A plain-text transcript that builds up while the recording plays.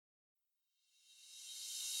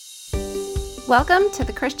Welcome to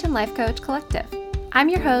the Christian Life Coach Collective. I'm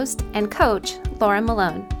your host and coach, Laura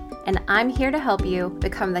Malone, and I'm here to help you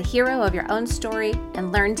become the hero of your own story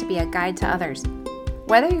and learn to be a guide to others.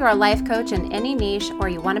 Whether you're a life coach in any niche or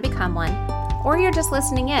you want to become one, or you're just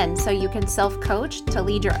listening in so you can self-coach to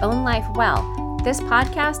lead your own life well, this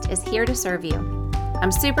podcast is here to serve you.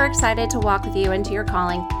 I'm super excited to walk with you into your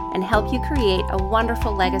calling and help you create a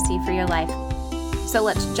wonderful legacy for your life. So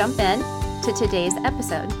let's jump in to today's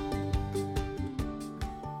episode.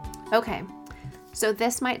 Okay, so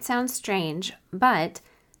this might sound strange, but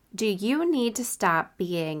do you need to stop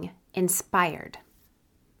being inspired?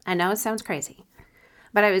 I know it sounds crazy,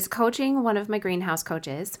 but I was coaching one of my greenhouse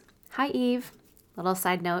coaches. Hi, Eve. Little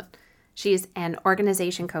side note, she's an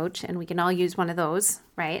organization coach, and we can all use one of those,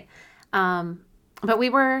 right? But we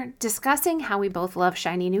were discussing how we both love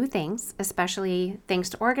shiny new things, especially things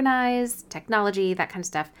to organize, technology, that kind of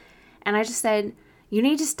stuff. And I just said, you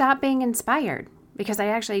need to stop being inspired, because I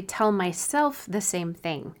actually tell myself the same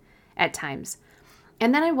thing at times.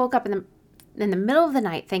 And then I woke up in the middle of the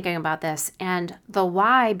night thinking about this and the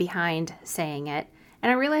why behind saying it.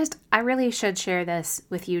 And I realized I really should share this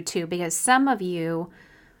with you too, because some of you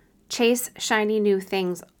chase shiny new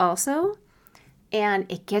things also,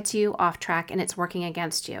 and it gets you off track and it's working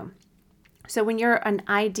against you. So when you're an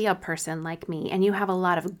idea person like me and you have a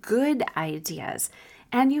lot of good ideas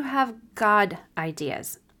and you have God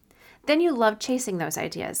ideas, then you love chasing those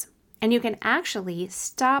ideas. And you can actually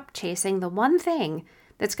stop chasing the one thing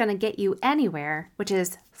that's going to get you anywhere, which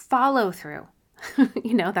is follow through.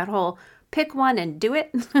 You know, that whole pick one and do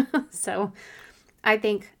it. So I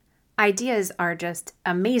think ideas are just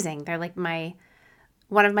amazing. They're like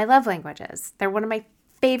one of my love languages. They're one of my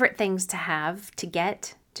favorite things to have, to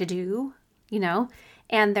get, to do, you know,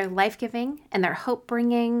 and they're life-giving and they're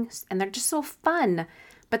hope-bringing and they're just so fun.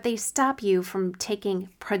 But they stop you from taking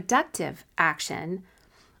productive action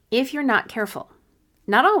if you're not careful.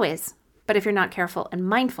 Not always, but if you're not careful and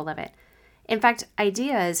mindful of it. In fact,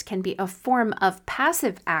 ideas can be a form of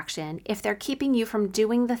passive action if they're keeping you from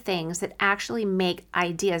doing the things that actually make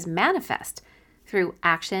ideas manifest through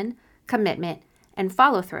action, commitment, and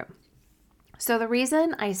follow through. So the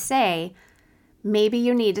reason I say maybe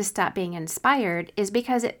you need to stop being inspired is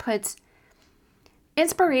because it puts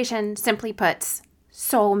inspiration, simply puts,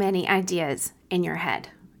 so many ideas in your head.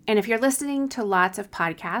 And if you're listening to lots of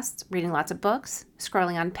podcasts, reading lots of books,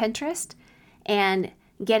 scrolling on Pinterest, and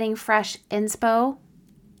getting fresh inspo,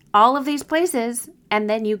 all of these places, and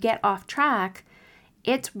then you get off track,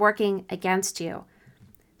 it's working against you.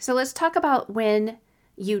 So let's talk about when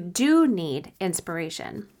you do need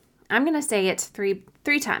inspiration. I'm going to say it's three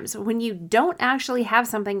times. When you don't actually have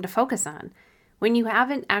something to focus on, when you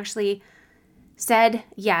haven't actually said,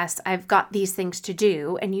 yes, I've got these things to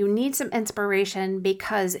do, and you need some inspiration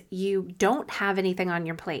because you don't have anything on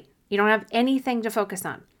your plate. You don't have anything to focus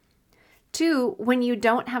on. 2, when you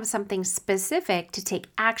don't have something specific to take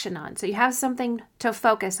action on. So you have something to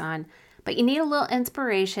focus on, but you need a little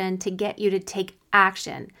inspiration to get you to take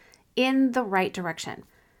action in the right direction.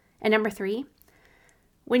 And number 3,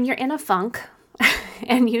 when you're in a funk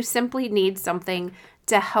and you simply need something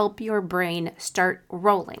to help your brain start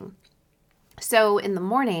rolling. So in the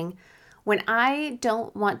morning, when I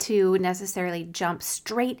don't want to necessarily jump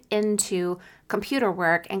straight into computer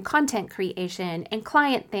work and content creation and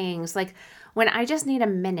client things, like when I just need a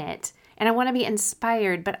minute and I want to be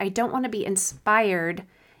inspired, but I don't want to be inspired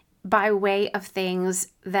by way of things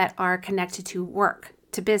that are connected to work,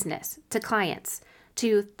 to business, to clients,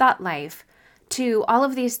 to thought life, to all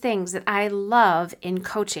of these things that I love in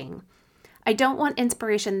coaching. I don't want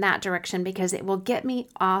inspiration that direction because it will get me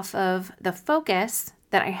off of the focus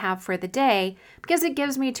that I have for the day because it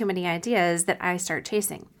gives me too many ideas that I start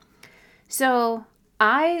chasing. So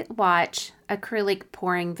I watch acrylic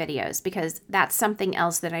pouring videos because that's something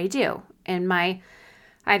else that I do in my,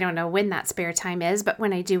 I don't know when that spare time is, but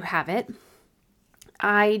when I do have it,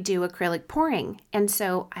 I do acrylic pouring. And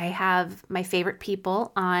so I have my favorite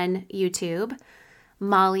people on YouTube,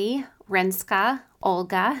 Molly, Renska,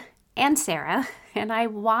 Olga, and Sarah, and I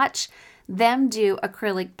watch them do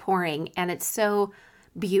acrylic pouring, and it's so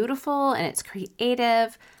beautiful and it's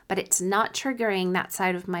creative, but it's not triggering that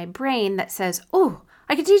side of my brain that says, oh,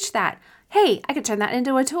 I could teach that. Hey, I could turn that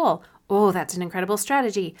into a tool. Oh, that's an incredible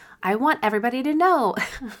strategy. I want everybody to know.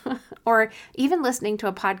 Or even listening to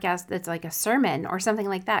a podcast that's like a sermon or something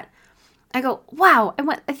like that. I go, wow,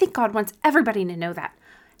 I think God wants everybody to know that.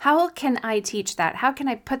 How can I teach that? How can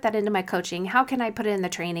I put that into my coaching? How can I put it in the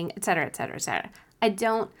training, et cetera, et cetera, et cetera?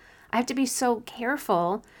 I have to be so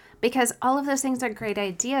careful because all of those things are great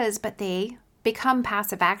ideas, but they become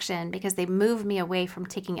passive action because they move me away from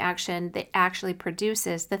taking action that actually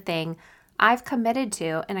produces the thing I've committed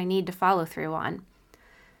to and I need to follow through on.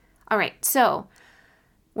 All right, so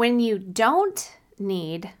when you don't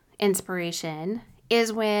need inspiration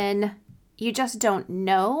is when you just don't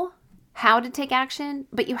know how to take action,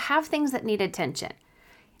 but you have things that need attention.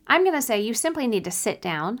 I'm going to say you simply need to sit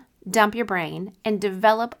down, dump your brain, and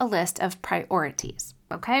develop a list of priorities,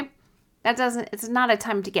 okay? It's not a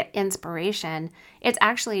time to get inspiration. It's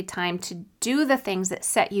actually a time to do the things that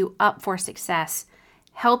set you up for success,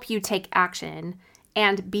 help you take action,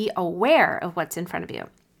 and be aware of what's in front of you.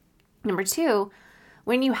 Number 2,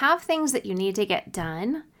 when you have things that you need to get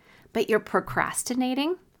done, but you're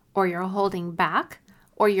procrastinating, or you're holding back,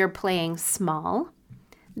 or you're playing small,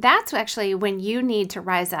 that's actually when you need to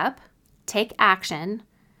rise up, take action,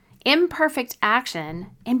 imperfect action,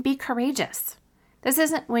 and be courageous. This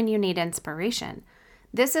isn't when you need inspiration.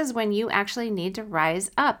 This is when you actually need to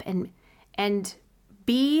rise up and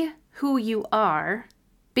be who you are,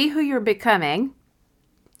 be who you're becoming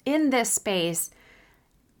in this space.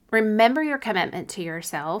 Remember your commitment to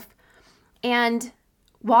yourself and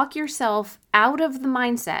walk yourself out of the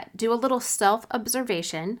mindset. Do a little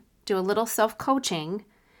self-observation, do a little self-coaching,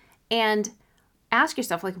 and ask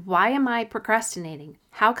yourself, like, why am I procrastinating?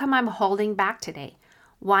 How come I'm holding back today?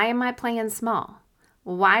 Why am I playing small?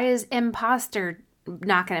 Why is imposter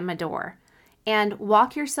knocking at my door? And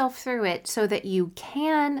walk yourself through it so that you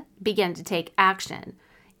can begin to take action.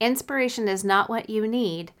 Inspiration is not what you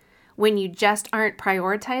need when you just aren't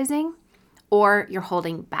prioritizing or you're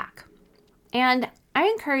holding back. And I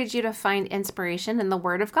encourage you to find inspiration in the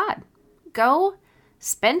Word of God. Go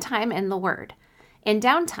spend time in the Word. In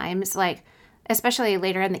downtimes, like especially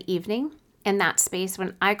later in the evening, in that space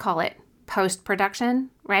when I call it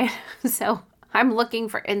post-production, right? So I'm looking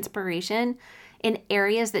for inspiration in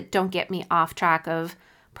areas that don't get me off track of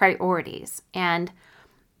priorities. And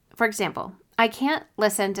for example, I can't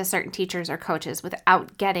listen to certain teachers or coaches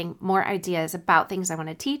without getting more ideas about things I want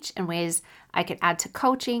to teach and ways I could add to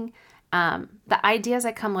coaching. The ideas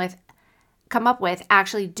I come up with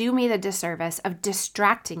actually do me the disservice of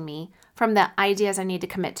distracting me from the ideas I need to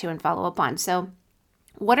commit to and follow up on. So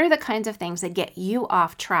what are the kinds of things that get you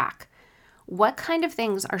off track? What kind of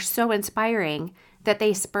things are so inspiring that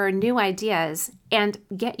they spur new ideas and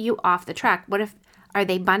get you off the track? Are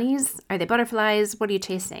they bunnies? Are they butterflies? What are you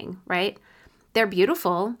chasing, right? They're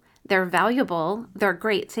beautiful. They're valuable. They're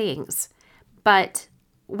great things. But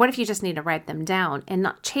what if you just need to write them down and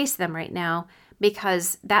not chase them right now?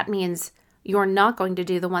 Because that means you're not going to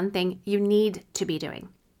do the one thing you need to be doing.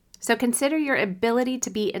 So consider your ability to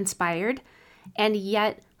be inspired and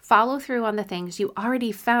yet follow through on the things you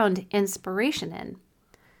already found inspiration in.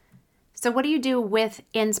 So what do you do with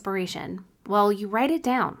inspiration? Well, you write it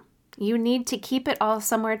down. You need to keep it all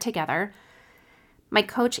somewhere together. My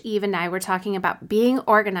coach Eve and I were talking about being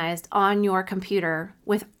organized on your computer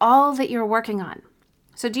with all that you're working on.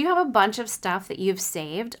 So do you have a bunch of stuff that you've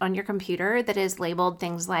saved on your computer that is labeled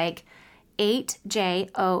things like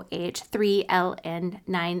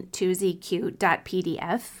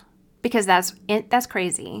 8JOH3LN92ZQ.pdf? Because that's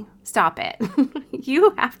crazy. Stop it.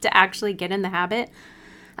 You have to actually get in the habit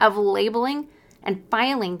of labeling and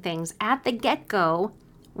filing things at the get-go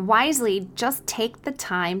wisely. Just take the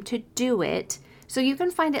time to do it so you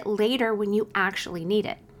can find it later when you actually need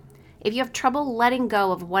it. If you have trouble letting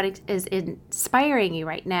go of what is inspiring you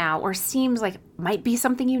right now or seems like it might be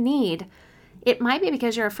something you need, it might be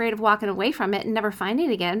because you're afraid of walking away from it and never finding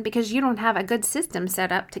it again because you don't have a good system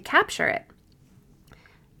set up to capture it.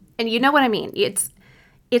 And you know what I mean? It's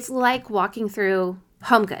like walking through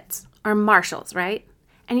HomeGoods or Marshalls, right?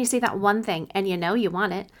 And you see that one thing and you know you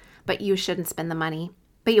want it, but you shouldn't spend the money.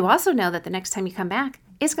 But you also know that the next time you come back,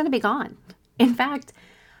 it's going to be gone. In fact,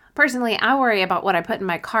 personally, I worry about what I put in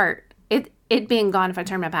my cart, it being gone if I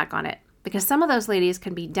turn my back on it. Because some of those ladies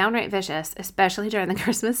can be downright vicious, especially during the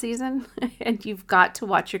Christmas season, and you've got to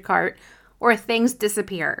watch your cart or things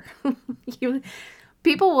disappear.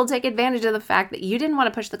 People will take advantage of the fact that you didn't want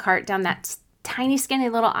to push the cart down that tiny, skinny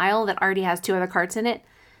little aisle that already has 2 other carts in it,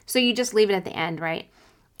 so you just leave it at the end, right?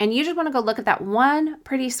 And you just want to go look at that one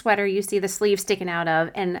pretty sweater you see the sleeve sticking out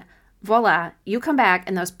of, and voila, you come back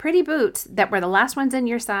and those pretty boots that were the last ones in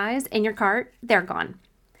your size in your cart, they're gone.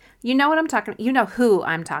 You know what I'm talking about. You know who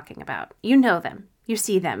I'm talking about. You know them. You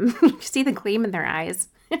see them. You see the gleam in their eyes.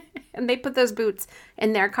 And they put those boots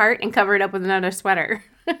in their cart and cover it up with another sweater.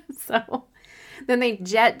 So then they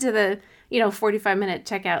jet to the, 45-minute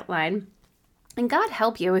checkout line. And God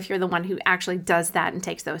help you if you're the one who actually does that and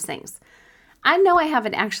takes those things. I know I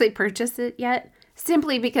haven't actually purchased it yet,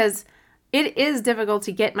 simply because It is difficult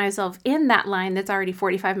to get myself in that line that's already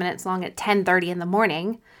 45 minutes long at 10:30 in the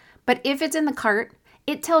morning. But if it's in the cart,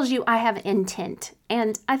 it tells you I have intent.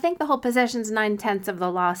 And I think the whole possessions 9/10 of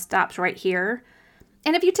the law stops right here.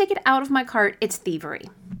 And if you take it out of my cart, it's thievery.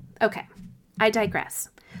 Okay, I digress.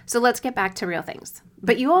 So let's get back to real things.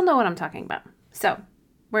 But you all know what I'm talking about. So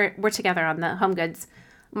we're together on the Home Goods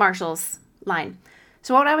Marshalls line.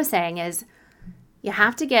 So what I was saying is you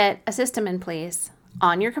have to get a system in place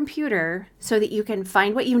on your computer so that you can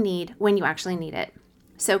find what you need when you actually need it.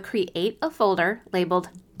 So create a folder labeled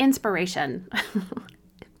inspiration.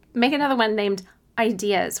 Make another one named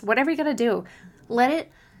ideas. Whatever you're going to do, let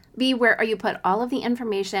it be where you put all of the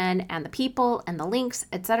information and the people and the links,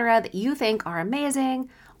 etc., that you think are amazing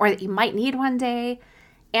or that you might need one day.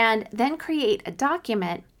 And then create a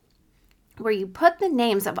document where you put the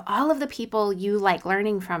names of all of the people you like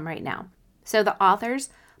learning from right now. So the authors,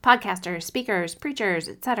 podcasters, speakers, preachers,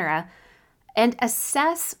 etc., and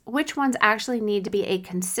assess which ones actually need to be a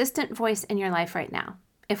consistent voice in your life right now.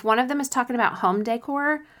 If one of them is talking about home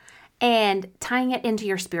decor and tying it into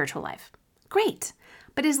your spiritual life, great.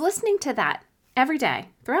 But is listening to that every day,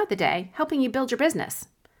 throughout the day, helping you build your business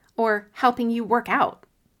or helping you work out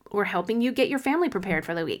or helping you get your family prepared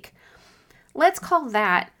for the week? Let's call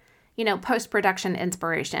that, post-production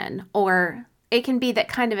inspiration, or it can be that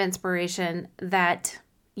kind of inspiration that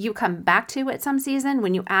you come back to at some season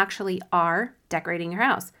when you actually are decorating your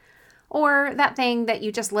house, or that thing that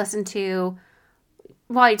you just listen to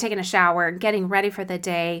while you're taking a shower, getting ready for the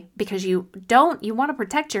day because you want to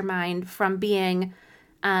protect your mind from being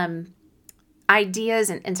ideas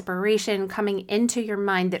and inspiration coming into your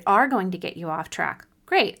mind that are going to get you off track.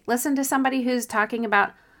 Great. Listen to somebody who's talking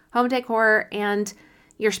about home decor and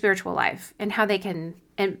your spiritual life and how they can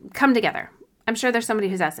come together. I'm sure there's somebody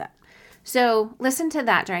who does that. So listen to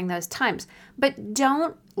that during those times, but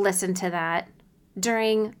don't listen to that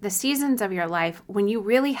during the seasons of your life when you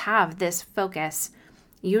really have this focus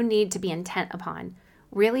you need to be intent upon.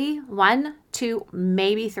 Really 1, 2,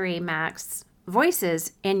 maybe 3 max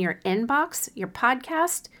voices in your inbox, your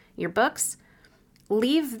podcast, your books.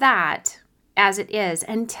 Leave that as it is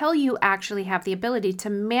until you actually have the ability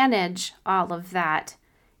to manage all of that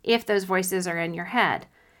if those voices are in your head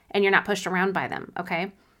and you're not pushed around by them,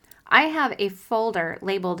 okay? I have a folder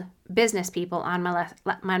labeled business people on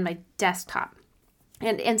my desktop.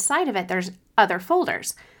 And inside of it, there's other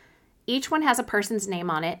folders. Each one has a person's name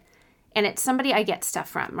on it, and it's somebody I get stuff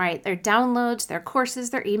from, right? Their downloads, their courses,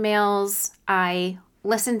 their emails. I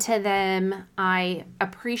listen to them. I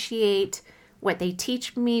appreciate what they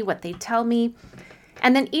teach me, what they tell me.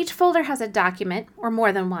 And then each folder has a document, or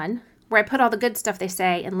more than one, where I put all the good stuff they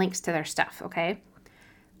say and links to their stuff, okay?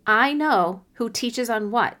 I know who teaches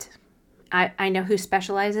on what. I know who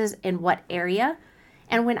specializes in what area.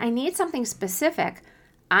 And when I need something specific,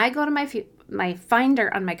 I go to my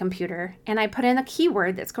Finder on my computer and I put in a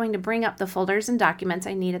keyword that's going to bring up the folders and documents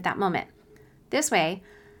I need at that moment. This way,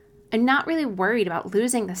 I'm not really worried about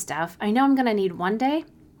losing the stuff I know I'm going to need one day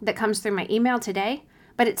that comes through my email today,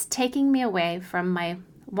 but it's taking me away from my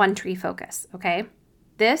one tree focus, okay?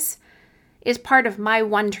 This is part of my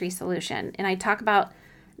one tree solution, and I talk about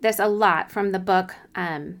this a lot from the book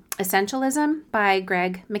Essentialism by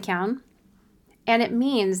Greg McKeown. And it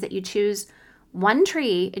means that you choose one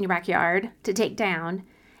tree in your backyard to take down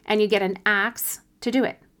and you get an axe to do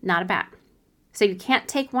it, not a bat. So you can't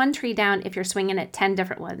take one tree down if you're swinging at 10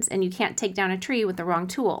 different ones, and you can't take down a tree with the wrong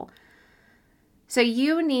tool. So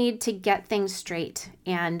you need to get things straight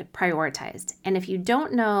and prioritized. And if you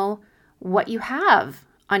don't know what you have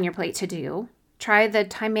on your plate to do, try the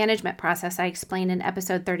time management process I explained in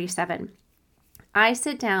episode 37. I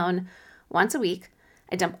sit down once a week.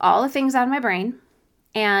 I dump all the things out of my brain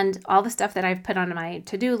and all the stuff that I've put on my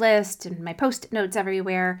to-do list and my post-it notes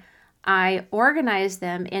everywhere. I organize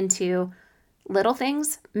them into little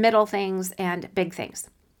things, middle things, and big things.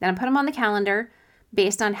 Then I put them on the calendar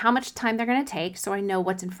based on how much time they're going to take so I know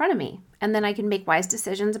what's in front of me. And then I can make wise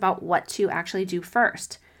decisions about what to actually do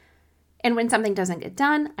first. And when something doesn't get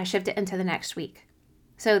done, I shift it into the next week.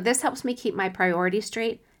 So this helps me keep my priorities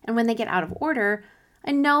straight. And when they get out of order,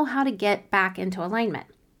 I know how to get back into alignment.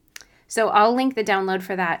 So I'll link the download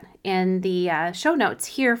for that in the show notes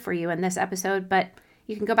here for you in this episode, but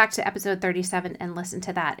you can go back to episode 37 and listen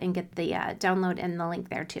to that and get the download and the link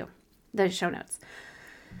there too, the show notes.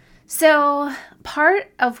 So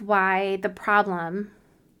part of the problem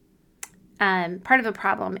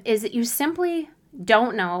is that you simply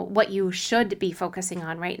don't know what you should be focusing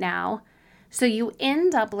on right now. So you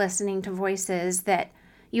end up listening to voices that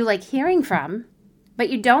you like hearing from, but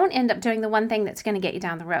you don't end up doing the one thing that's going to get you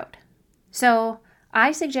down the road. So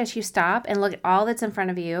I suggest you stop and look at all that's in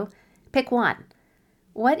front of you. Pick one.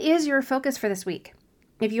 What is your focus for this week?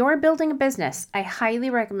 If you're building a business, I highly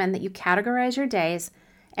recommend that you categorize your days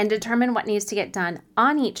and determine what needs to get done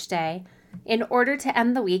on each day in order to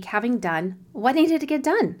end the week having done what needed to get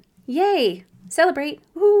done. Yay! Celebrate.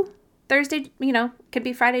 Woo! Thursday, could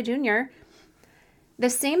be Friday Junior. The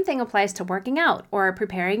same thing applies to working out or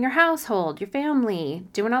preparing your household, your family,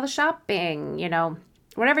 doing all the shopping,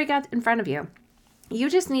 whatever you got in front of you. You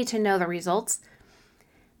just need to know the results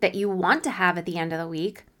that you want to have at the end of the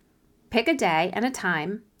week. Pick a day and a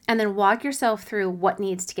time, and then walk yourself through what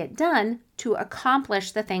needs to get done to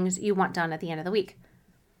accomplish the things you want done at the end of the week.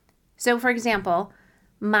 So, for example,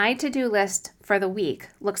 my to-do list for the week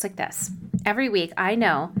looks like this. Every week, I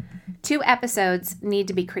know 2 episodes need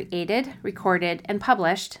to be created, recorded, and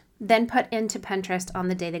published, then put into Pinterest on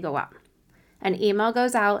the day they go out. An email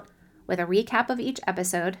goes out with a recap of each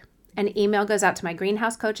episode. An email goes out to my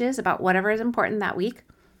greenhouse coaches about whatever is important that week.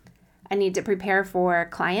 I need to prepare for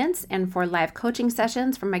clients and for live coaching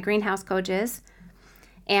sessions from my greenhouse coaches.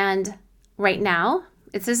 And right now,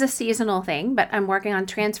 this is a seasonal thing, but I'm working on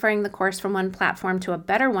transferring the course from one platform to a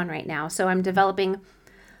better one right now. So I'm developing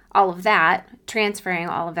all of that, transferring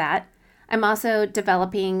all of that. I'm also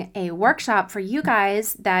developing a workshop for you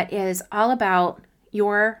guys that is all about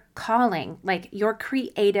your calling, like your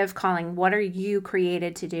creative calling. What are you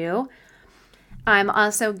created to do? I'm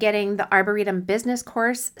also getting the Arboretum business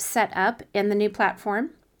course set up in the new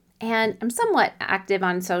platform. And I'm somewhat active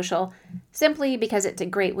on social simply because it's a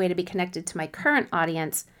great way to be connected to my current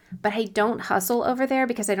audience, but I don't hustle over there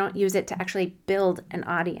because I don't use it to actually build an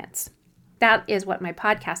audience. That is what my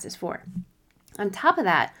podcast is for. On top of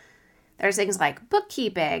that, there's things like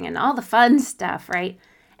bookkeeping and all the fun stuff, right?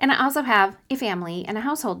 And I also have a family and a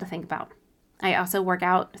household to think about. I also work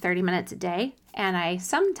out 30 minutes a day, and I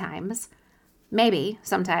sometimes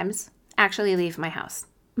actually leave my house,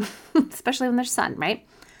 especially when there's sun, right?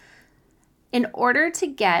 In order to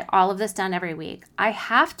get all of this done every week, I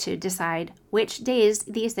have to decide which days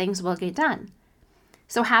these things will get done.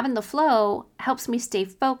 So having the flow helps me stay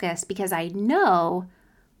focused because I know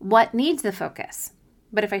what needs the focus.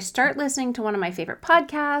 But if I start listening to one of my favorite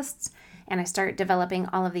podcasts and I start developing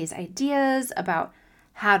all of these ideas about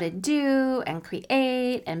how to do and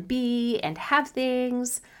create and be and have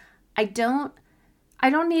things, I don't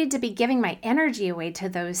need to be giving my energy away to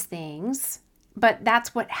those things. But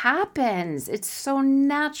that's what happens. It's so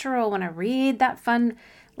natural when I read that fun,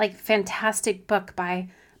 fantastic book by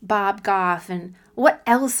Bob Goff and what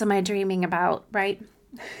else am I dreaming about, right?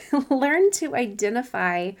 Learn to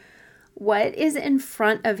identify what is in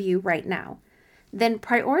front of you right now. Then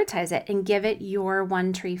prioritize it and give it your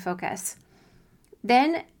one tree focus.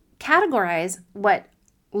 Then categorize what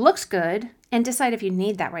looks good and decide if you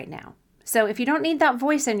need that right now. So if you don't need that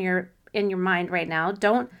voice in your mind right now,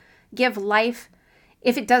 don't give life,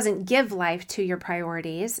 if it doesn't give life to your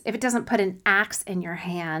priorities, if it doesn't put an axe in your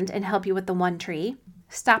hand and help you with the one tree,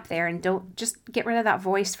 stop there and don't just get rid of that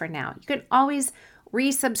voice for now. You can always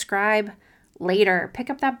resubscribe later. Pick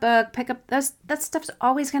up that book, that stuff's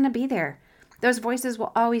always going to be there. Those voices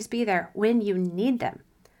will always be there when you need them.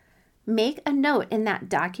 Make a note in that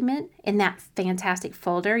document, in that fantastic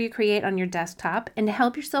folder you create on your desktop, and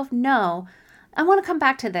help yourself know, I want to come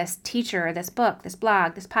back to this teacher, this book, this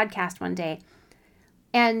blog, this podcast one day.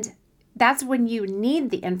 And that's when you need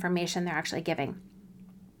the information they're actually giving.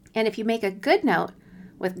 And if you make a good note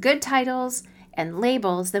with good titles and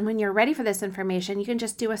labels, then when you're ready for this information, you can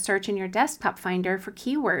just do a search in your desktop finder for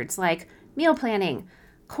keywords like meal planning,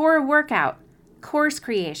 core workout, course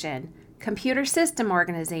creation, computer system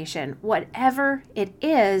organization, whatever it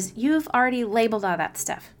is, you've already labeled all that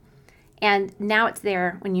stuff. And now it's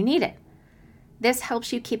there when you need it. This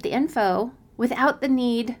helps you keep the info without the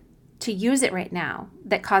need to use it right now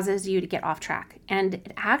that causes you to get off track. And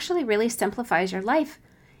it actually really simplifies your life.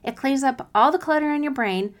 It cleans up all the clutter in your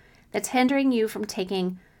brain that's hindering you from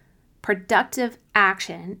taking productive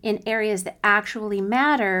action in areas that actually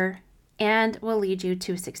matter and will lead you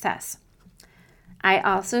to success. I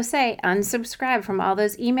also say unsubscribe from all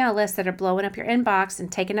those email lists that are blowing up your inbox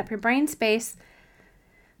and taking up your brain space.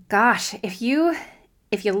 Gosh, if you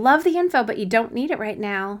love the info but you don't need it right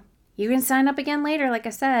now, you can sign up again later, like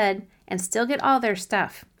I said, and still get all their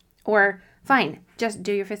stuff. Or fine, just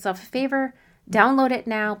do yourself a favor, download it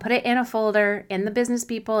now, put it in a folder, in the business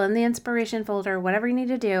people, in the inspiration folder, whatever you need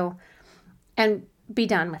to do, and be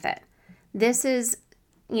done with it. This is,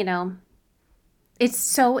 it's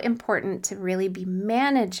so important to really be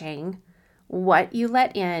managing what you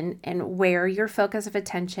let in and where your focus of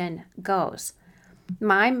attention goes.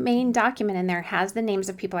 My main document in there has the names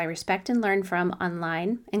of people I respect and learn from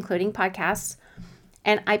online, including podcasts.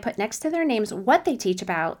 And I put next to their names what they teach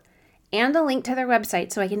about and a link to their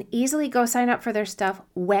website so I can easily go sign up for their stuff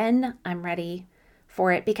when I'm ready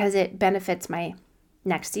for it because it benefits my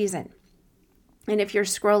next season. And if you're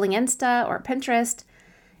scrolling Insta or Pinterest,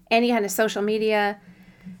 any kind of social media,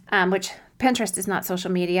 which Pinterest is not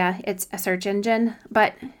social media, it's a search engine,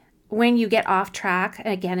 but when you get off track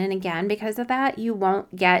again and again because of that, you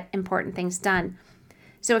won't get important things done.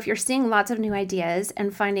 So if you're seeing lots of new ideas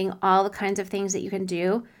and finding all the kinds of things that you can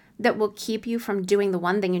do that will keep you from doing the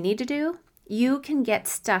one thing you need to do, you can get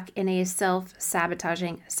stuck in a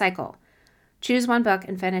self-sabotaging cycle. Choose one book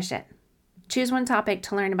and finish it. Choose one topic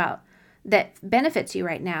to learn about that benefits you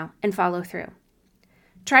right now and follow through.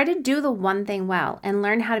 Try to do the one thing well and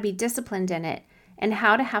learn how to be disciplined in it and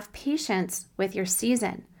how to have patience with your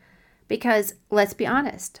season. Because let's be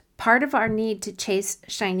honest, part of our need to chase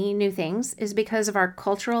shiny new things is because of our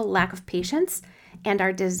cultural lack of patience and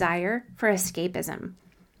our desire for escapism.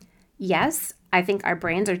 Yes, I think our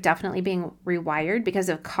brains are definitely being rewired because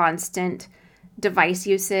of constant device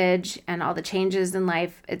usage and all the changes in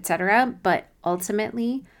life, etc. But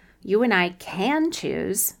ultimately, you and I can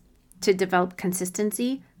choose to develop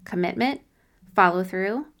consistency, commitment, follow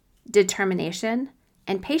through, determination,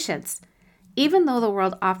 and patience, even though the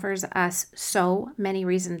world offers us so many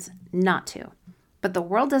reasons not to. But the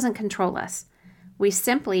world doesn't control us. We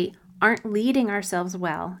simply aren't leading ourselves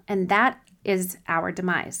well, and that is our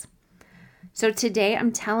demise. So today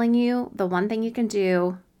I'm telling you the one thing you can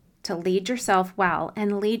do to lead yourself well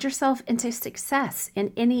and lead yourself into success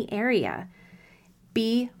in any area.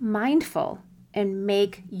 Be mindful and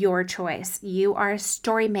make your choice. You are a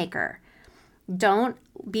story maker. Don't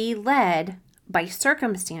be led by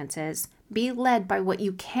circumstances. Be led by what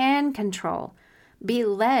you can control. Be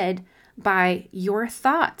led by your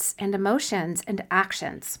thoughts and emotions and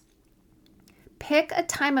actions. Pick a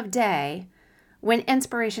time of day when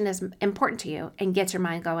inspiration is important to you and gets your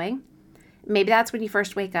mind going. Maybe that's when you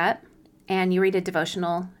first wake up and you read a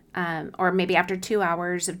devotional, or maybe after 2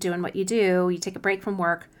 hours of doing what you do, you take a break from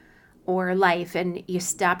work or life and you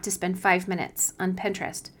stop to spend 5 minutes on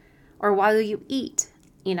Pinterest. Or while you eat,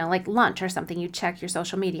 like lunch or something, you check your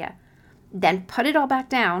social media. Then put it all back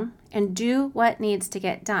down and do what needs to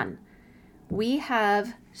get done. We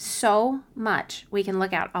have so much we can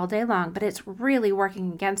look at all day long, but it's really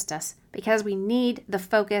working against us because we need the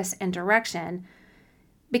focus and direction,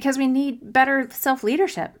 because we need better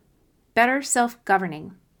self-leadership, better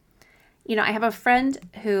self-governing. I have a friend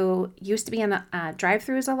who used to be in the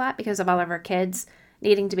drive-thrus a lot because of all of her kids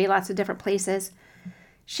needing to be lots of different places.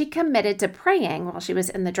 She committed to praying while she was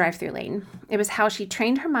in the drive-thru lane. It was how she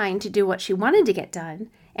trained her mind to do what she wanted to get done,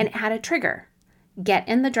 and it had a trigger. Get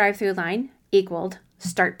in the drive-thru line equaled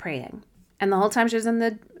start praying. And the whole time she was in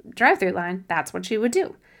the drive-thru line, that's what she would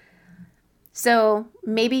do. So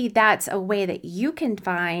maybe that's a way that you can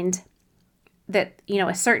find that,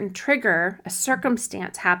 a certain trigger, a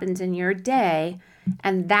circumstance happens in your day,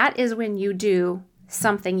 and that is when you do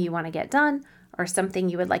something you want to get done or something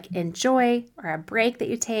you would enjoy or a break that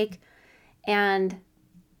you take. And,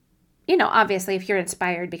 obviously if you're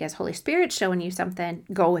inspired because Holy Spirit's showing you something,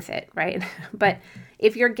 go with it, right? But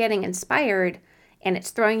if you're getting inspired and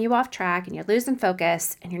it's throwing you off track and you're losing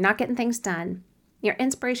focus and you're not getting things done, your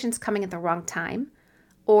inspiration's coming at the wrong time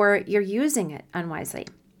or you're using it unwisely.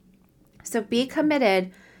 So be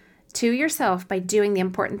committed to yourself by doing the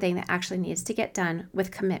important thing that actually needs to get done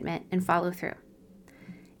with commitment and follow through.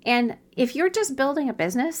 And if you're just building a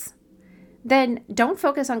business, then don't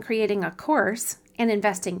focus on creating a course and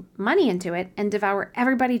investing money into it and devour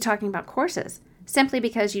everybody talking about courses simply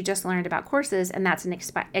because you just learned about courses and that's an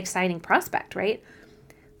exciting prospect, right?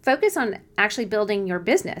 Focus on actually building your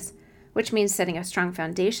business, which means setting a strong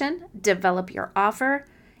foundation, develop your offer,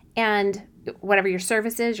 and whatever your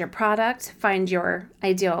service is, your product, find your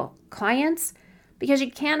ideal clients, because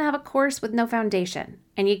you can't have a course with no foundation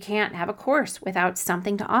and you can't have a course without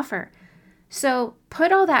something to offer. So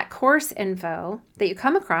put all that course info that you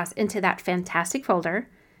come across into that fantastic folder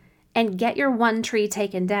and get your one tree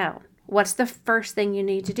taken down. What's the first thing you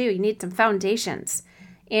need to do? You need some foundations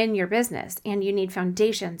in your business and you need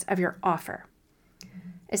foundations of your offer.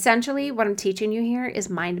 Essentially, what I'm teaching you here is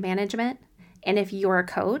mind management. And if you're a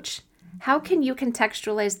coach, how can you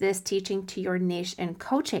contextualize this teaching to your niche in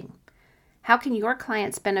coaching? How can your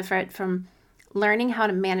clients benefit from learning how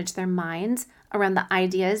to manage their minds around the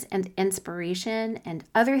ideas and inspiration and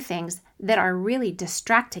other things that are really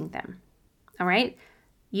distracting them? All right?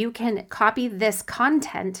 You can copy this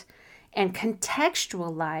content and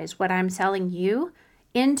contextualize what I'm telling you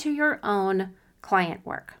into your own client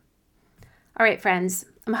work. All right, friends,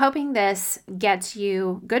 I'm hoping this gets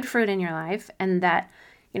you good fruit in your life and that,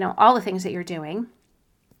 all the things that you're doing.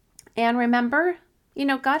 And remember,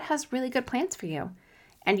 God has really good plans for you.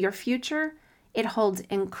 And your future, it holds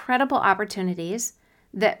incredible opportunities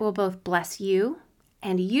that will both bless you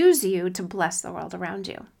and use you to bless the world around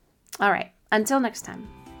you. All right, until next time.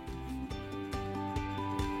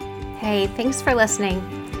 Hey, thanks for listening.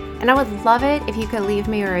 And I would love it if you could leave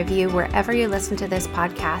me a review wherever you listen to this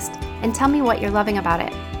podcast and tell me what you're loving about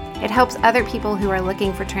it. It helps other people who are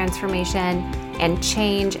looking for transformation and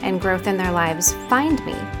change and growth in their lives find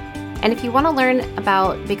me. And if you want to learn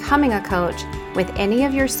about becoming a coach with any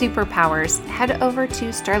of your superpowers, head over to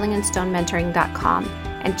sterlingandstonementoring.com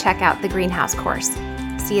and check out the Greenhouse course.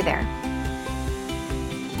 See you there.